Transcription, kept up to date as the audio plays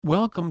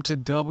Welcome to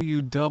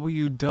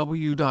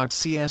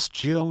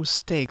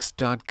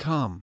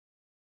www.csgostakes.com.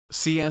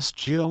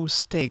 Csgo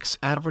Stakes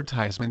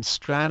advertisement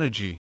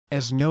strategy,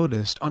 as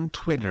noticed on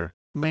Twitter,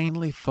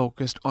 mainly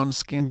focused on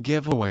skin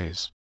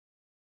giveaways.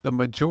 The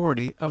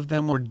majority of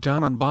them were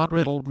done on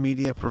bot-riddled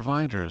media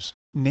providers,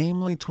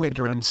 namely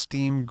Twitter and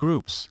Steam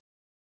groups.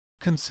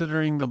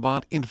 Considering the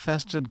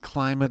bot-infested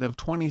climate of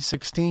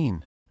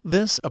 2016,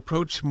 this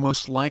approach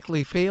most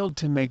likely failed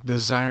to make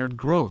desired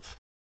growth.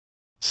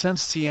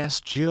 Since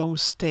Csgo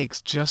Stakes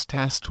just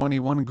has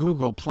 21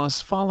 Google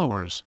Plus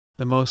followers,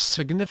 the most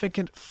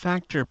significant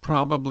factor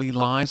probably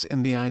lies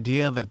in the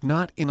idea that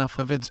not enough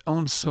of its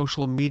own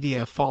social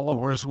media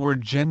followers were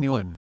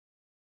genuine.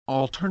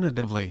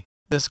 Alternatively,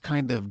 this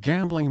kind of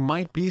gambling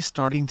might be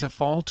starting to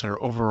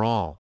falter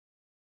overall.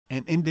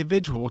 An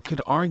individual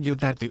could argue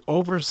that the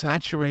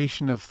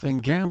oversaturation of thing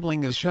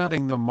gambling is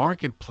shutting the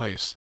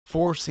marketplace,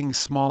 forcing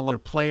smaller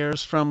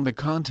players from the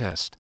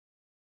contest.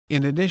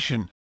 In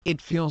addition, it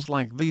feels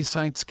like these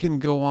sites can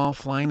go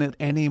offline at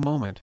any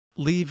moment,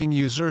 leaving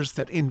users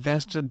that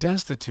invested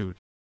destitute.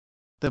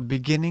 The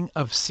beginning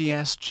of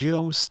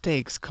Csgo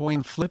Stakes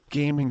coinflip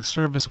gaming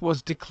service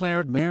was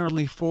declared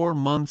merely 4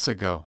 months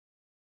ago.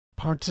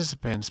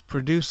 Participants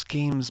produce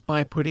games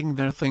by putting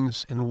their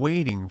things and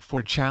waiting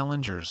for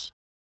challengers.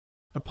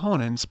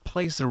 Opponents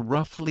place a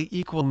roughly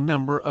equal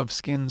number of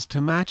skins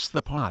to match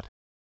the pot.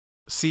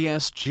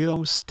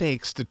 Csgo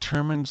Stakes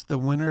determines the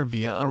winner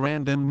via a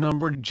random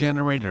numbered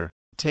generator,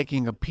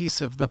 taking a piece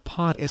of the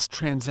pot as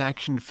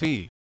transaction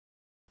fee.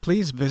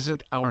 Please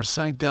visit our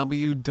site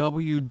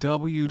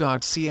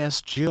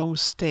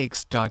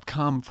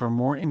www.csgostakes.com for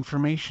more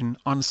information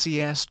on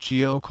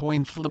Csgo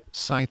coinflip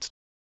sites.